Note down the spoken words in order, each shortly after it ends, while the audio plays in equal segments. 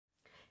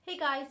Hey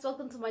guys,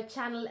 welcome to my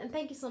channel and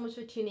thank you so much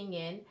for tuning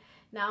in.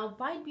 Now,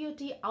 Bite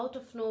Beauty out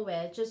of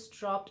nowhere just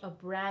dropped a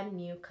brand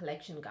new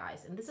collection,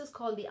 guys, and this is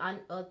called the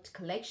Unearthed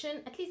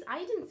Collection. At least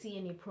I didn't see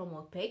any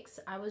promo pics.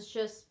 I was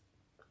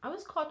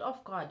caught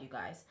off guard, you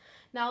guys.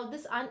 Now,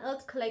 this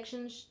Unearthed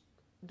Collection,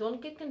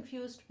 don't get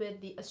confused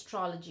with the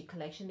Astrology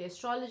Collection. The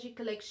Astrology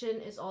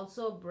Collection is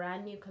also a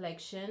brand new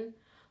collection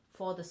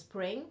for the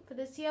spring for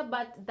this year,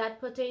 but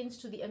that pertains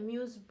to the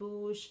Amuse,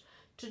 Bouche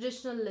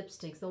traditional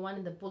lipsticks, the one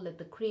in the bullet,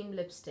 the cream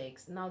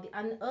lipsticks. Now the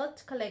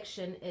Unearthed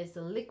collection is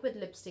the liquid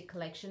lipstick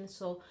collection,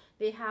 so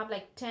they have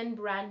like 10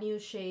 brand new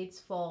shades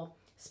for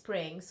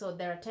spring. So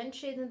there are 10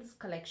 shades in this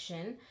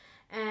collection,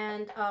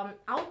 and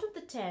out of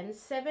the 10,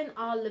 7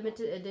 are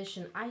limited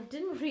edition. I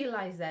didn't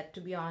realize that, to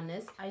be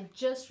honest. I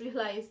just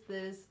realized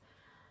this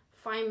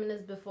 5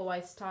 minutes before I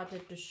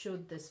started to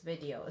shoot this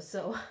video.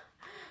 So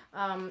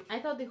I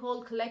thought the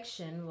whole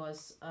collection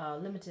was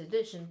limited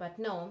edition, but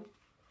no.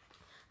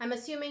 I'm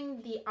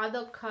assuming the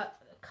other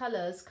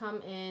colors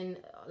come in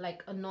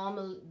like a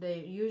normal, the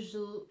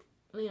usual,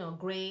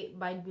 gray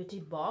Bite Beauty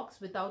box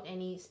without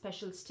any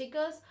special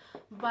stickers.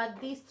 But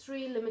these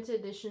 3 limited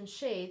edition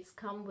shades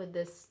come with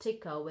this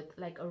sticker with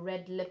like a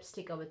red lip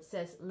sticker which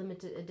says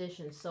limited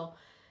edition. So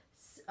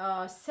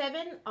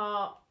 7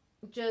 are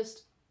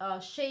just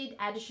shade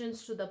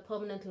additions to the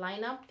permanent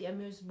lineup, the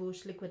Amuse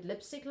Bouche liquid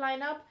lipstick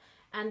lineup,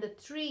 and the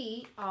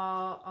 3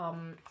 are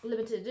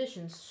limited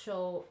editions.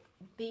 So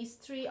these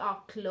 3 are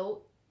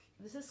Clove.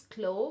 This is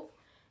Clove,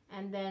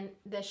 and then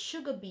there's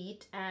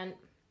Sugarbeet and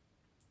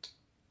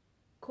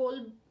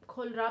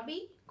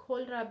Kholrabi.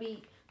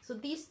 So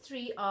these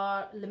 3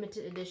 are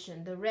limited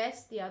edition. The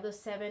rest, the other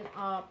 7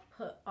 are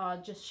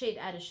just shade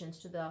additions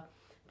to the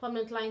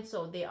permanent line.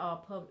 So they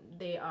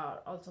are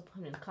also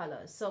permanent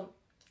colors. So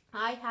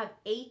I have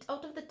 8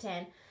 out of the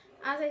 10.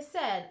 As I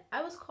said,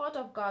 I was caught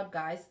off guard,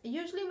 guys.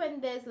 Usually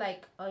when there's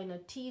like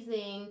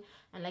teasing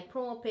and like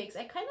promo pics,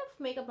 I kind of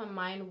make up my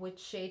mind which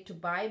shade to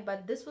buy,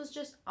 but this was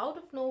just out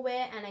of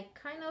nowhere and I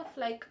kind of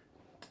like,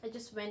 I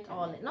just went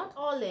all in. Not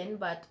all in,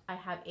 but I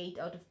have 8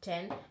 out of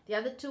 10. The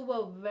other 2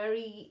 were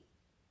very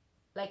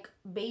like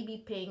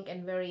baby pink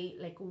and very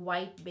like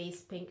white base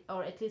pink,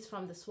 or at least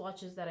from the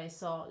swatches that I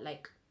saw,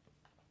 like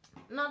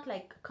not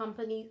like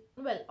company,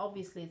 well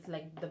obviously it's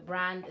like the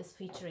brand is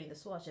featuring the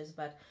swatches,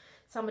 but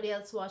somebody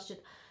else swatched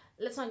it.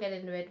 Let's not get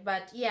into it,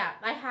 but yeah,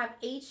 I have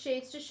 8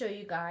 shades to show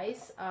you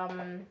guys.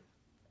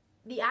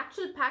 The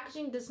actual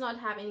packaging does not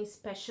have any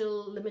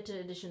special limited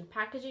edition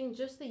packaging,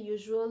 just the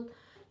usual,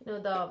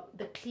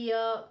 the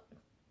clear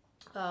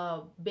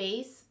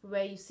base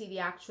where you see the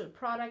actual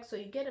product, so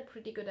you get a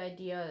pretty good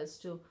idea as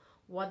to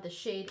what the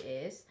shade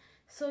is.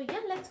 So yeah,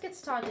 let's get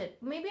started.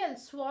 Maybe I'll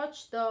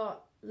swatch the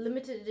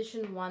limited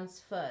edition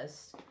ones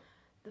first.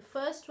 The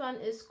first one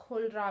is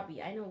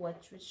Kholrabi. I know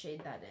which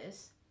shade that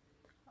is.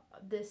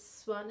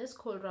 This one is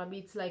Kholrabi.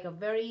 It's like a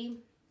very,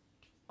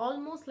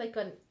 almost like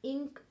an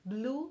ink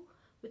blue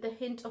with a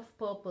hint of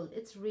purple.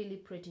 It's really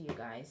pretty, you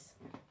guys.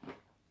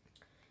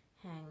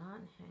 Hang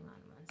on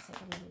 1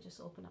 second. Let me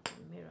just open up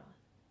the mirror.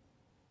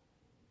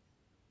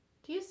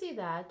 Do you see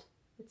that?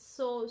 It's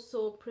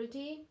so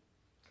pretty.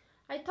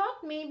 I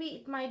thought maybe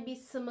it might be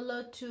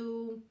similar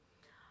to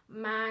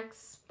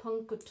Max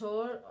Punk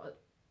Couture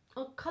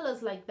or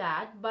colors like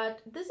that,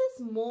 but this is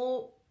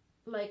more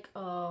like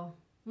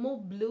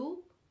more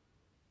blue,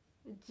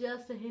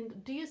 just a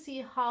hint. Do you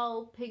see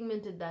how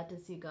pigmented that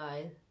is, you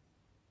guys?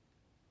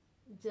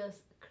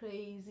 Just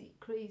crazy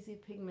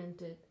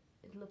pigmented.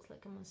 It looks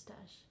like a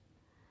mustache.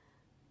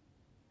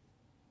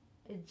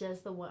 It's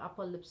just the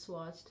upper lip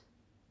swatched.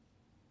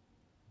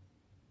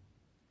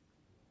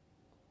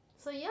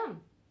 So yeah,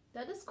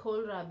 that is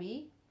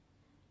Kholrabi,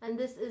 and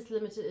this is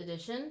limited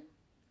edition.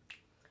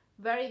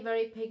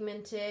 Very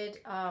pigmented.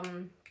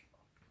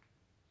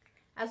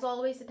 As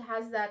always, it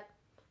has that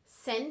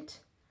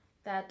scent,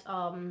 that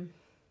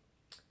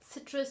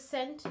citrus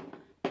scent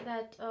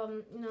that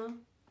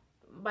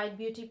Bite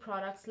Beauty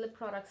products, lip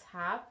products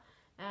have,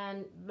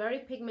 and very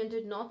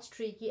pigmented, not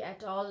streaky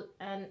at all.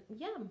 And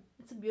yeah,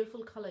 it's a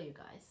beautiful color, you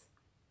guys.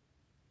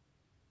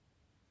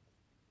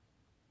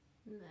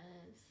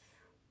 Nice.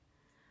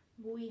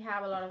 We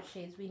have a lot of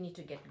shades. We need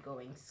to get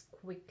going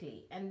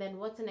quickly. And then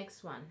what's the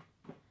next one?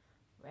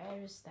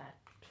 Where is that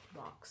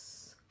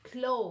box?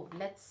 Clove.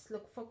 Let's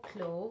look for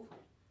Clove.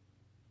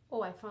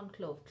 Oh, I found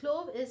Clove.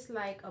 Clove is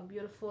like a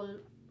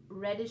beautiful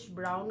reddish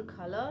brown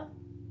color.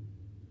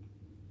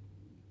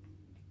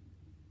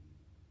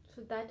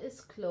 So that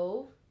is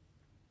Clove.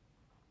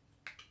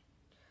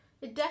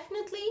 It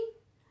definitely,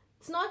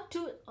 it's not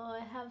too, oh, I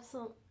have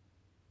some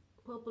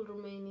purple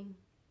remaining.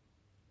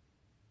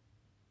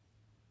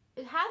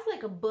 It has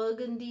like a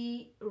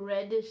burgundy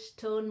reddish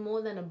tone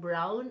more than a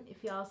brown,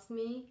 if you ask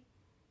me.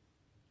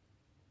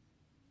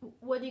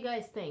 What do you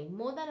guys think?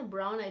 More than a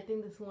brown, I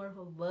think this is more of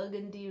a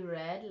burgundy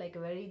red, like a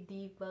very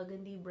deep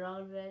burgundy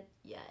brown red.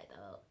 Yeah,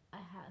 I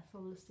have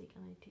some lipstick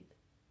on my teeth.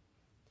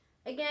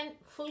 Again,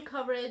 full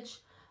coverage,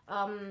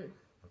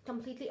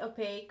 completely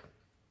opaque.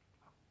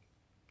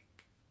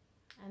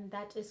 and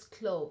that is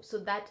Clove. So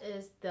that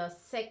is the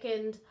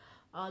second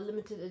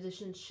limited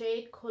edition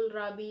shade,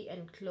 Kholrabi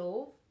and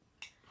Clove.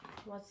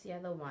 What's the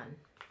other one?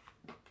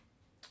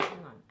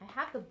 Hang on, I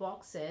have the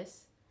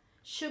boxes.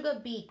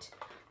 Sugarbeet.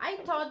 I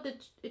thought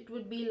that it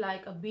would be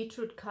like a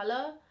beetroot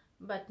color,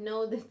 but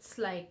no, it's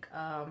like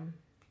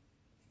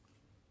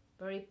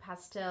very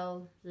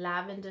pastel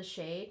lavender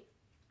shade.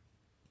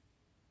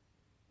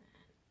 And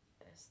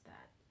there's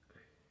that.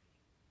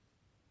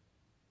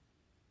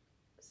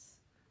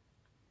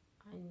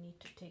 I need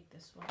to take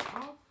this one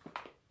off.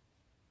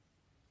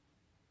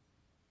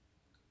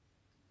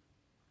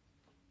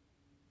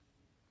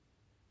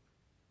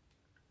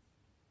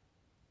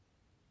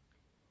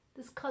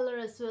 This color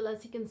as well,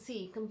 as you can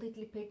see,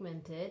 completely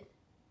pigmented,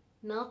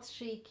 not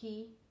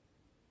streaky.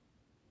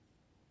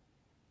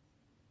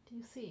 Do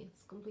you see?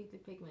 It's completely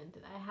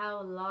pigmented. I have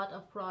a lot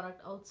of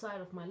product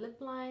outside of my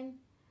lip line.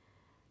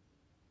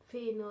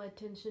 Pay no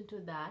attention to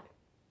that.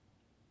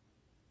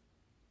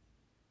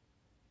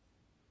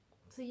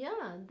 So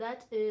yeah,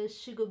 that is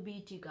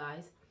Sugarbeet, you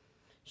guys.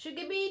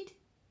 Sugarbeet,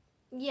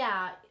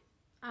 yeah.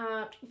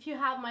 If you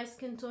have my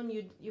skin tone,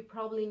 you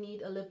probably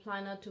need a lip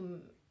liner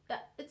to.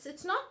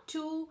 It's not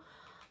too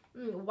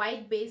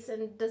white base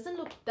and doesn't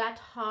look that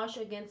harsh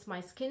against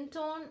my skin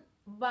tone,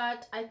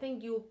 but I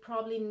think you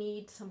probably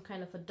need some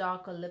kind of a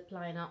darker lip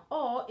liner,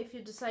 or if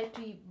you decide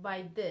to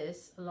buy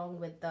this along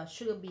with the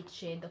Sugarbeet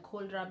shade, the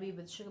Kholrabi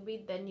with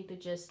Sugarbeet, then you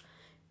could just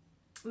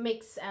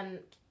mix and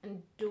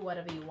do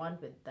whatever you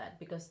want with that,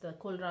 because the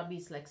Kholrabi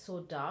is like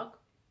so dark.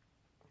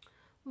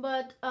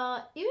 But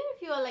even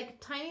if you are like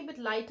a tiny bit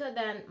lighter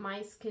than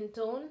my skin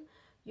tone,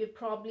 you'd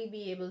probably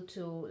be able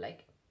to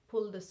like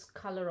pull this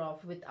color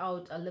off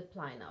without a lip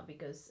liner,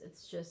 because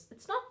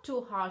it's not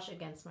too harsh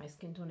against my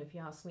skin tone, if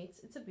you ask me.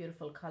 It's a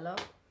beautiful color.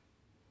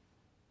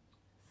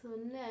 So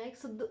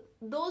next,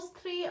 those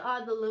three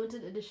are the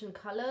limited edition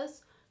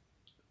colors,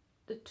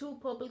 the two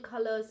purple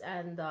colors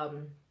and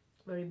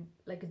very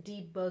like a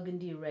deep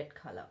burgundy red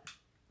color.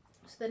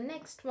 So the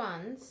next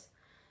ones,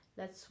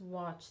 let's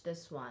watch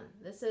this one.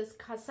 This is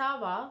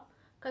Cassava.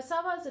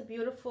 Cassava is a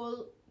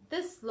beautiful,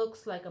 this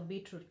looks like a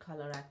beetroot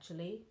color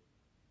actually.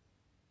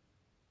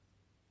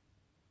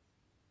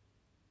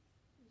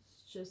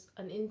 Just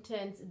an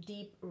intense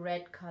deep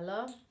red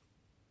color.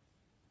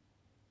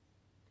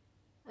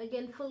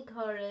 Again, full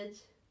coverage.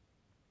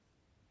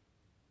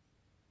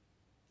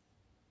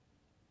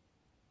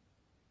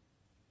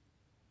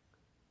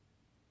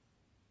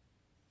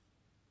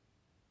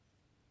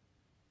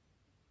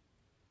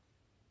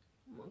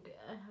 Okay,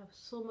 I have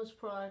so much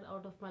product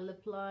out of my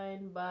lip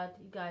line, but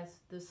you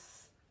guys,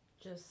 this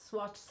just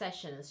swatch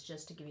session is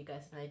just to give you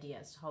guys an idea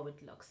as to how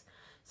it looks.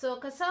 So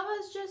Cassava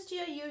is just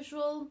your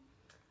usual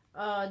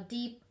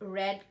deep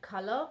red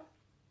color.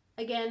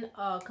 Again,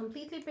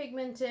 completely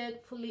pigmented,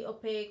 fully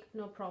opaque,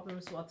 no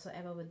problems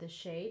whatsoever with this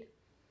shade.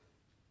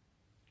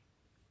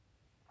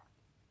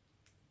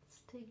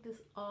 Let's take this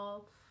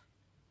off.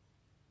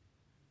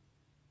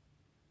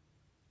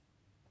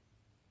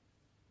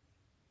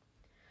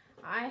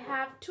 I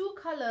have two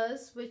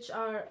colors which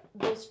are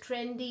those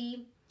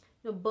trendy,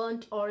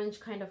 burnt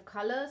orange kind of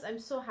colors. I'm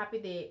so happy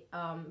they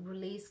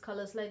release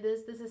colors like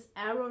this. This is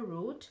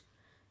Arrowroot.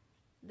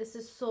 This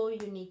is so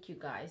unique, you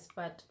guys,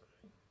 but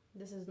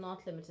this is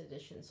not limited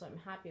edition, so I'm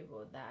happy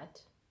about that.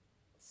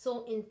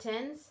 So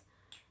intense.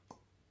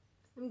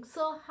 I'm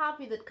so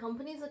happy that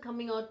companies are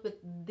coming out with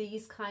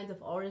these kinds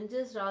of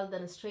oranges rather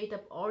than a straight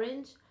up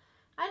orange.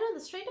 I know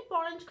the straight up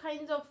orange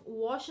kind of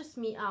washes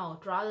me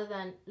out rather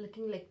than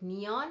looking like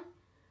neon.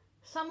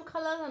 Some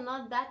colors are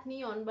not that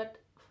neon, but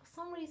for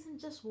some reason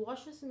just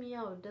washes me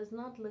out. Does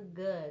not look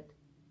good.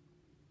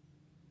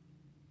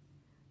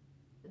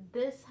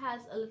 This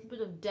has a little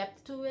bit of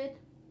depth to it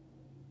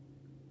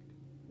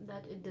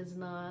that it does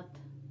not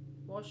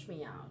wash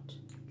me out.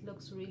 It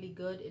looks really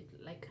good. It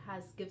like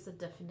gives a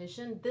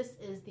definition. This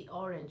is the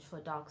orange for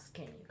dark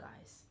skin, you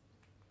guys.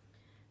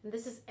 And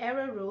this is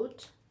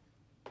Arrowroot.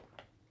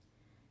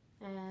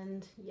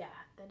 And yeah,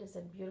 that is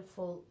a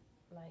beautiful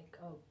like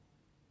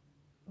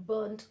a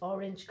burnt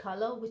orange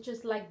color, which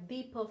is like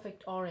the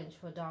perfect orange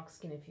for dark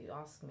skin, if you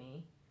ask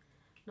me.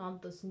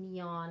 Not those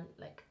neon,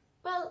 like,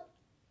 well,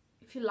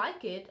 if you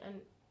like it and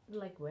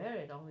like wear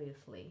it,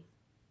 obviously.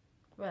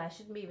 Well, I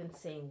shouldn't be even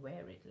saying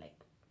wear it, like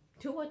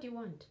do what you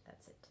want,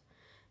 that's it.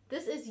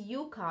 This is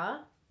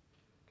Yucca.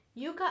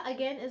 Yucca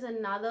again is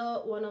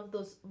another one of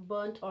those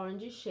burnt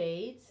orangey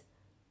shades,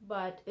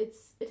 but it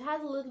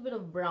has a little bit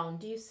of brown.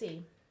 Do you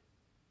see?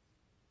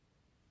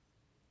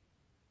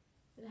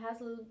 It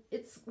has a little,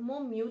 it's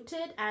more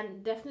muted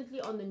and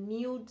definitely on the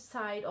nude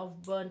side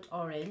of burnt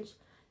orange.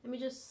 Let me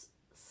just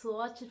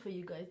swatch it for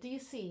you guys. Do you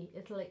see?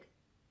 It's like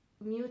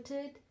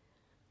muted.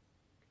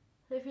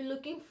 So if you're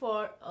looking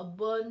for a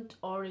burnt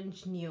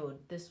orange nude,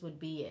 this would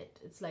be it.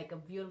 It's like a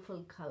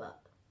beautiful color.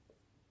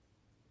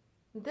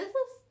 This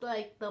is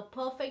like the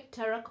perfect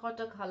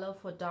terracotta color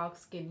for dark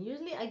skin.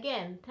 Usually,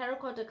 again,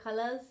 terracotta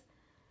colors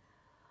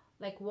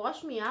like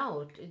wash me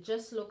out. It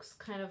just looks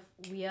kind of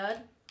weird.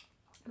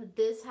 But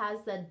this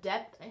has the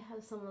depth. I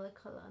have some other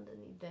color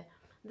underneath there.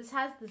 This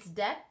has this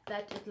depth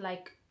that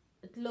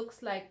it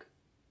looks like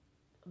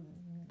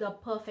the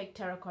perfect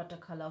terracotta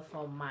color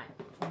for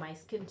my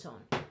skin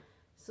tone.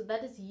 So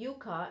that is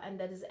Yucca and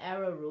that is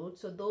Arrowroot.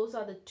 So those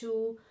are the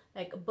two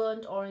like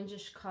burnt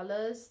orangish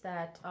colors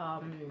that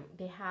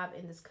they have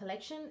in this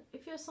collection.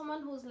 If you're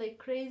someone who's like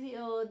crazy,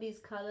 oh, these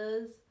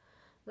colors,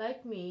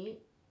 like me,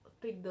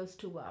 pick those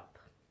two up.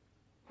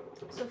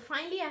 So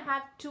finally I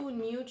have two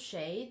nude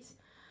shades.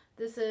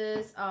 This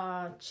is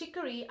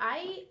Chicory.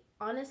 I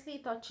honestly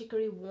thought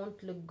Chicory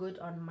won't look good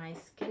on my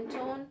skin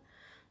tone,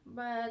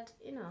 but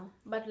you know,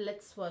 but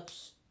let's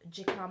swatch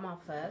Jicama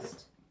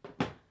first.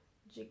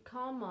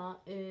 Jicama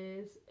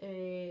is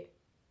a,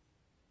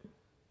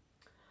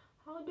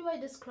 how do I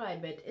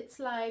describe it? It's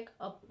like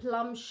a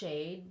plum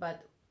shade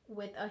but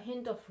with a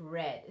hint of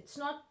red. It's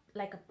not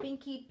like a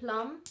pinky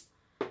plum,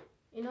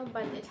 you know,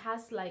 but it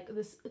has like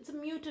this, it's a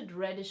muted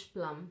reddish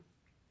plum.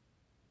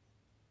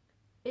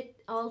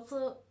 It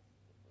also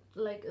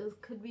like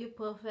it could be a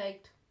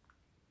perfect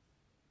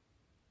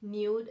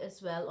nude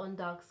as well on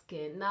dark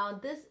skin. Now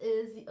this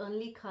is the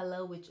only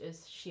color which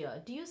is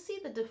sheer. Do you see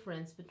the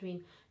difference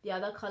between the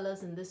other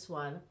colors in this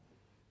one?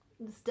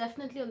 It's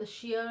definitely on the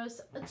sheers.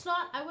 It's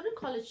not, I wouldn't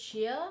call it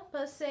sheer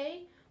per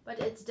se, but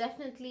it's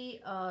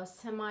definitely a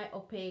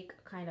semi-opaque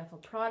kind of a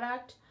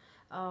product.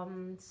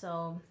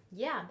 So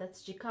yeah,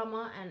 that's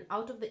Jicama, and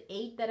out of the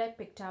 8 that I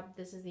picked up,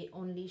 this is the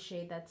only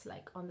shade that's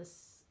like on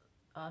this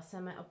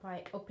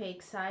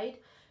semi-opaque side.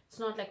 It's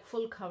not like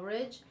full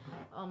coverage.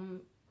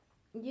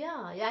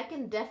 Yeah, I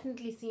can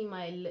definitely see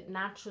my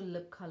natural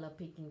lip color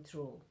peeking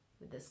through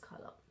with this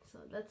color. So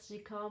that's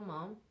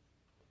Jicama.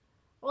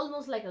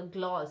 Almost like a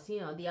gloss, you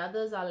know. The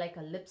others are like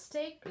a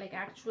lipstick, like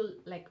actual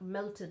like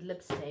melted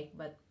lipstick,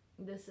 but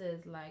this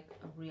is like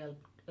a real,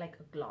 like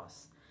a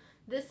gloss.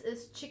 This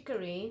is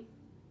Chicory.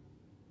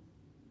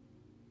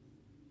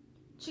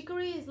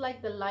 Chicory is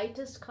like the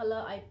lightest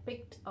color I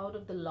picked out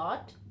of the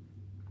lot.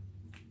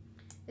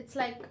 It's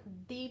like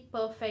the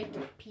perfect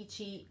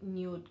peachy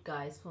nude,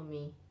 guys, for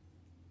me.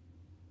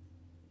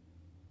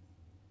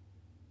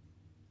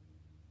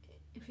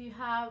 If you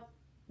have,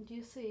 do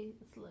you see,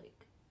 it's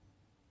like,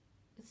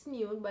 it's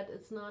nude, but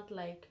it's not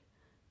like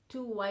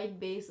too white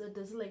base. It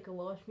doesn't like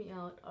wash me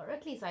out, or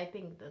at least I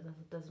think that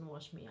it doesn't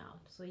wash me out.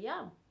 So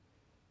yeah,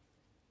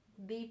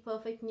 the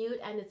perfect nude,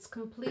 and it's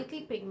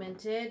completely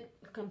pigmented,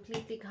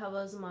 completely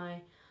covers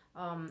my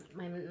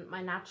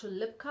my natural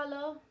lip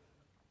color.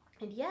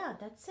 And yeah,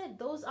 that's it.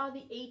 Those are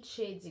the 8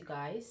 shades, you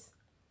guys.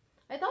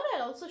 I thought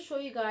I'd also show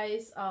you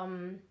guys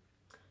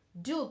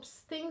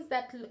dupes, things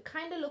that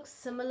kind of look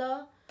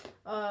similar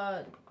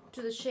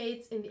to the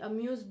shades in the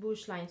Amuse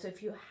Bouche line. So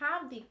if you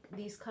have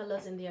these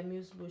colors in the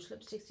Amuse Bouche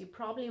lipsticks, you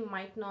probably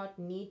might not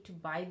need to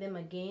buy them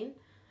again.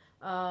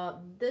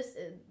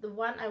 The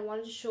one I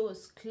wanted to show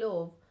is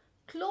Clove.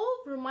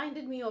 Clove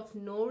reminded me of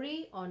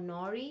Nori or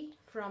Nori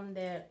from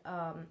their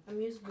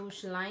Amuse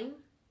Bouche line.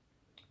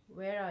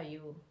 Where are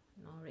you,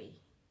 Nori?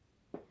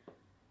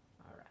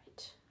 All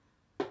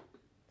right.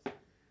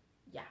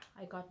 Yeah,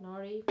 I got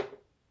Nori.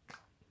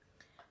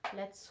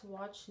 Let's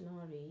swatch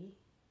Nori.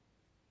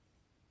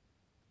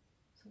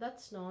 So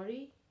that's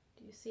Nori.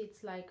 Do you see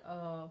it's like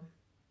a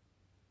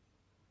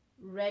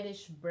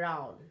reddish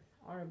brown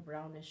or a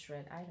brownish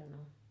red, I don't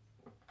know.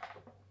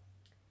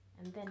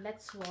 And then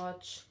let's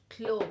swatch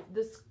Clove.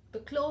 The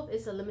Clove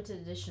is a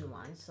limited edition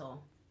one, so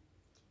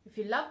if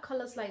you love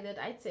colors like that,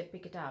 I'd say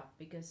pick it up,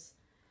 because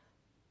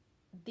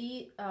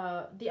the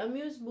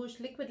Amuse Bouche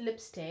liquid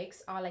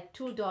lipsticks are like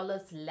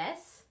 $2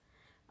 less.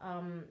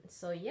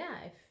 So yeah,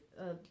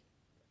 if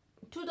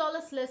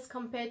 $2 less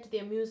compared to the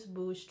Amuse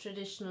Bouche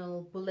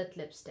traditional bullet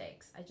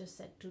lipsticks. I just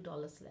said $2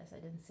 less. I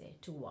didn't say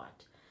to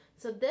what.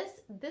 So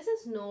this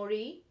is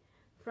Nori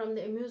from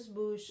the Amuse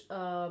Bouche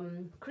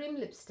cream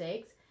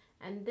lipsticks,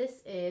 and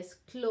this is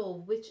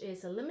Clove, which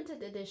is a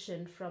limited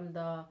edition from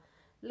the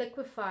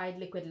Liquified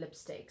liquid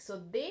lipstick.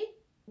 So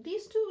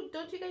these two,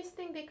 don't you guys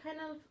think they kind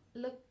of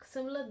look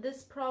similar?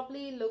 This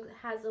probably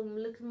has a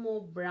little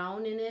more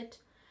brown in it.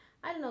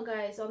 I don't know,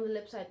 guys. On the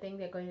lips, I think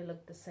they're going to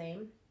look the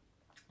same.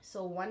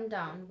 So one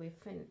down, we've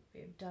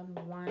done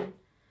one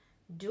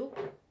dupe.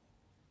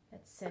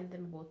 Let's send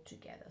them both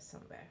together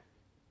somewhere.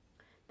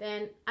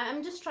 Then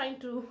I'm just trying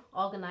to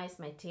organize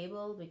my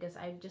table, because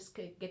I just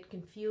get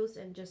confused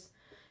and just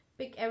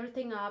pick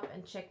everything up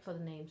and check for the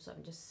names. So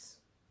I'm just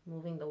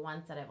moving the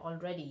ones that I've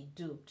already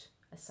duped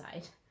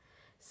aside.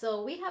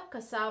 So we have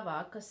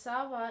Cassava.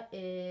 Cassava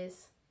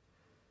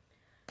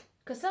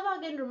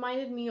again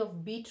reminded me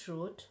of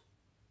Beetroot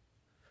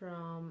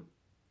from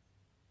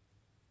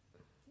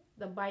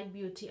the Bite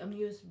Beauty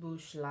Amuse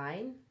Bouche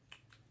line.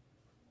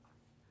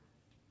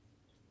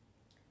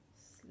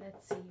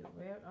 Let's see,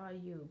 where are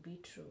you,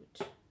 Beetroot?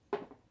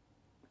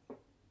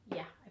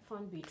 Yeah, I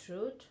found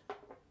Beetroot.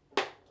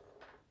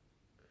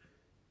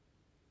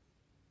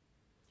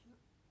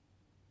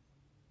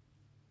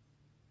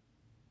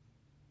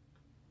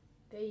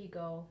 There you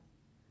go.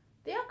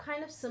 They are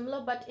kind of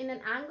similar, but in an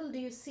angle, do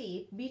you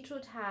see?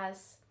 Beetroot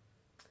has,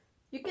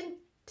 you can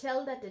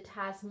tell that it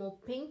has more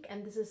pink,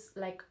 and this is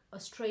like a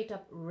straight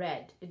up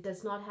red. It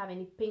does not have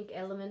any pink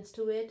elements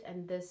to it,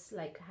 and this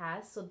like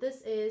has. So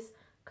this is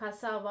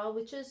Cassava,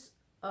 which is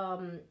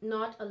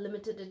not a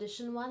limited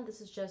edition one.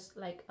 This is just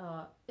like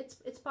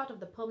it's part of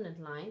the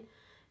permanent line,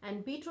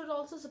 and Beetroot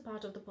also is a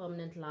part of the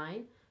permanent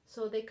line.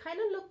 So they kind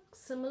of look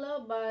similar,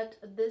 but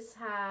this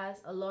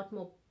has a lot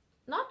more,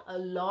 not a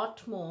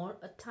lot more,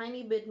 a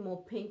tiny bit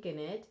more pink in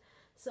it.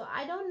 So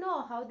I don't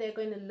know how they're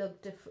going to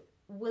look different.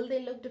 Will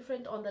they look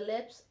different on the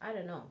lips? I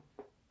don't know.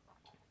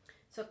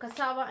 So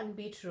Cassava and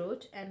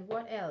Beetroot. And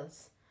what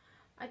else?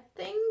 I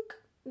think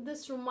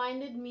this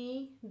reminded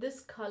me,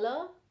 this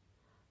color,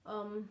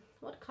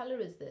 what color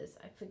is this?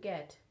 I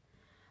forget.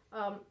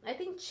 I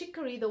think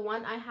Chicory, the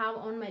one I have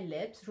on my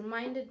lips,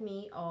 reminded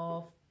me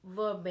of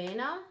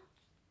Verbena.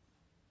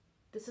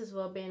 This is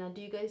Verbena.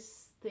 Do you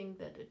guys think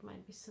that it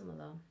might be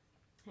similar?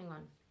 Hang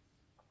on.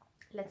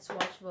 Let's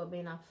swatch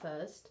Verbena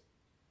first.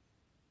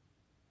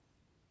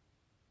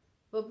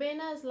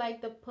 Verbena is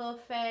like the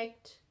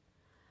perfect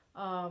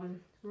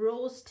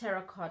rose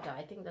terracotta.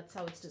 I think that's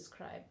how it's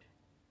described.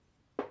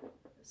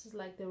 This is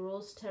like the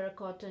rose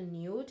terracotta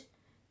nude.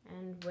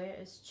 And where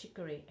is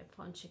Chicory? I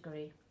found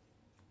Chicory.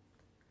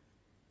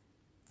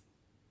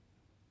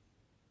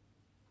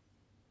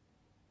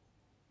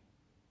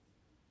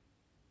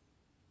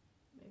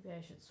 Maybe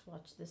I should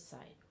swatch this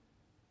side.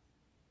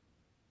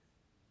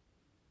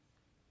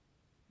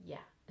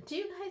 Yeah. Do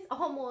you guys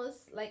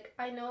almost, like,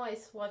 I know I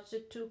swatched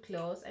it too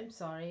close, I'm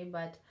sorry,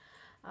 but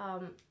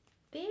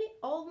they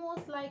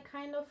almost like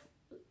kind of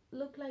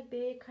look like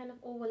they kind of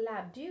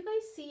overlap. Do you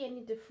guys see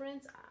any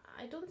difference?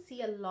 I don't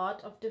see a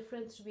lot of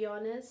difference, to be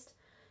honest.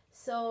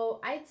 So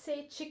I'd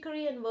say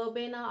Chicory and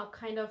Verbena are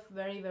kind of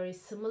very, very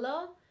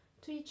similar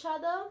to each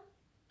other.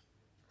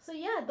 So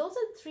yeah, those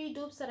are 3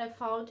 dupes that I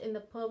found in the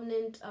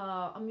permanent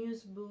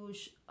Amuse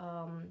Bouche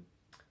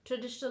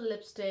traditional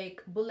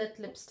lipstick, bullet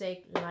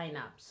lipstick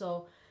lineup.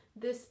 So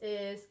this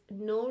is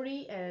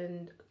Nori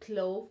and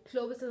Clove.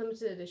 Clove is a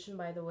limited edition,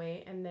 by the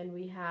way. And then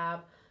we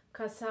have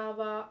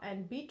Cassava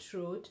and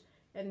Beetroot.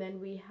 And then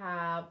we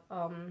have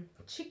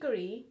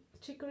Chicory.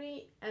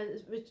 Chicory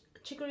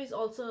is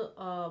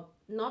also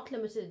not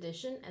limited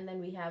edition. And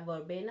then we have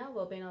Verbena.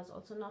 Verbena is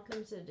also not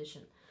limited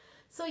edition.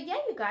 So yeah,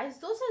 you guys,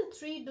 those are the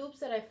 3 dupes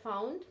that I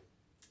found.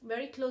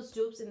 Very close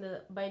dupes in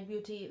the Bite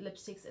Beauty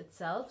lipsticks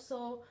itself.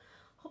 So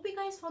hope you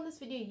guys found this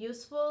video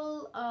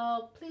useful.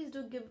 Please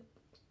do give.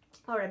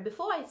 Alright,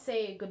 before I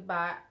say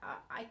goodbye,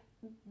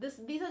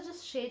 these are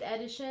just shade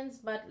additions,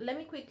 but let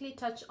me quickly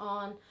touch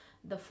on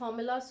the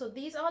formula. So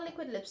these are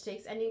liquid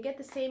lipsticks, and you get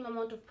the same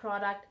amount of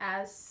product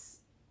as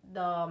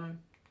the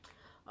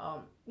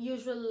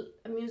usual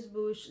Amuse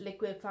Bouche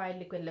liquefied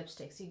liquid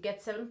lipsticks. You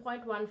get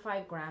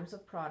 7.15 grams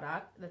of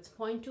product. That's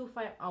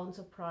 0.25 ounce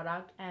of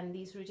product, and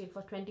these retail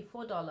for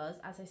 $24.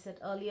 As I said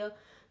earlier,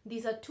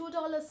 these are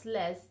 $2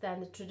 less than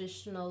the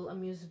traditional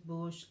Amuse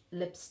Bouche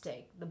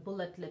lipstick, the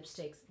bullet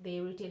lipsticks. They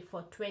retail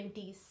for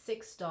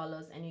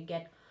 $26, and you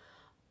get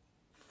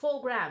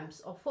 4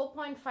 grams or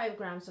 4.5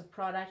 grams of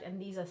product, and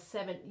these are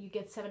you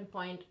get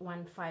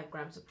 7.15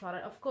 grams of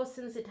product. Of course,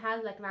 since it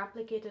has like an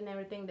applicator and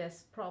everything,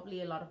 there's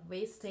probably a lot of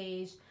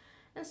wastage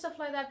and stuff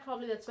like that.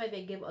 Probably that's why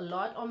they give a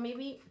lot, or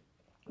maybe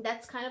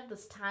that's kind of the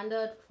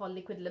standard for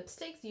liquid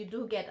lipsticks. You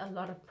do get a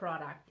lot of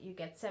product. You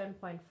get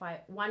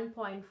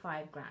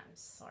 1.5 grams.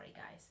 Sorry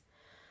guys,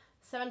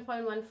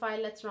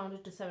 7.15. Let's round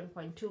it to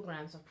 7.2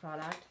 grams of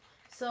product.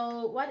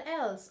 So what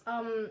else?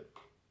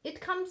 It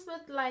comes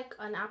with like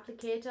an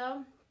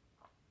applicator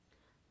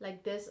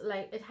like this,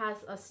 like it has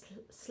a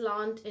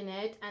slant in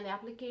it, and the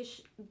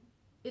application,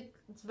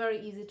 it's very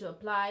easy to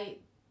apply.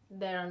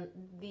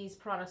 These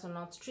products are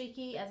not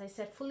streaky, as I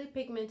said, fully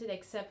pigmented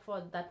except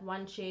for that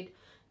one shade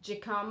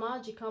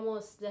Jicama. Jicama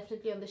is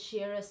definitely on the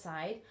sheerer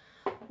side.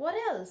 What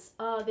else?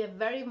 They're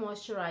very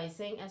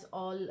moisturizing, as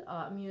all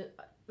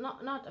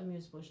not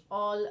Amuse Bouche,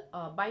 all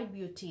Bite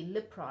Beauty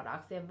lip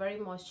products. They're very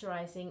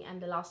moisturizing, and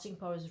the lasting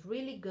power is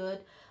really good.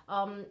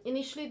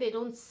 Initially they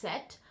don't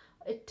set.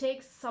 It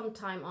takes some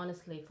time,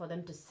 honestly, for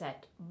them to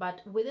set,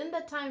 but within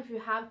that time, if you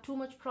have too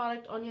much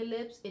product on your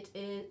lips,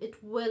 it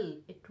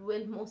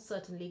will most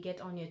certainly get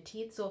on your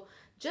teeth. So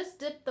just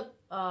dip the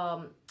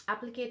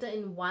applicator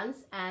in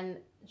once and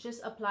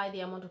just apply the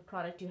amount of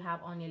product you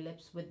have on your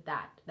lips with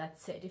that.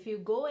 That's it. If you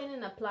go in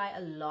and apply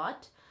a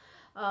lot,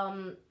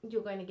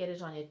 you're going to get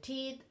it on your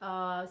teeth.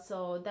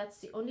 So that's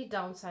the only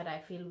downside I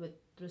feel with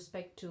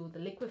respect to the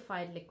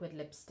liquefied liquid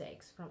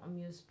lipsticks from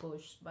Amuse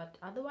Bouche, but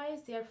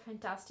otherwise they are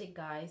fantastic,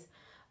 guys.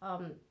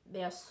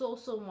 They are so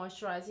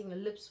moisturizing. Your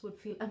lips would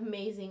feel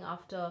amazing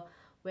after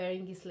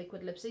wearing these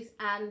liquid lipsticks,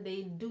 and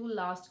they do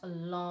last a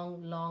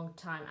long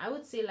time. I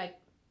would say like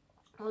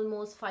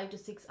almost 5 to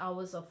 6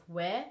 hours of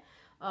wear.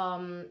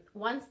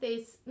 Once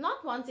they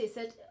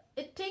set,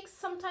 it takes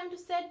some time to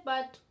set,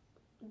 but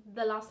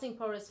the lasting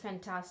power is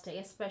fantastic,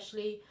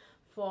 especially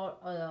for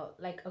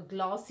like a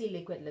glossy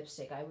liquid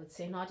lipstick, I would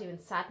say, not even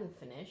satin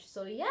finish.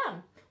 So yeah,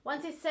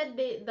 once it's set,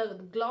 the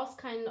gloss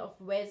kind of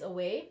wears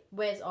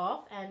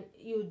off, and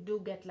you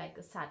do get like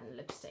a satin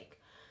lipstick.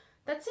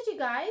 That's it, you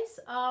guys.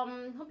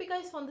 Hope you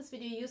guys found this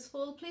video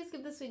useful. Please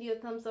give this video a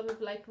thumbs up if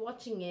you liked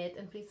watching it,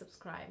 and please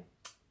subscribe.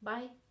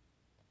 Bye.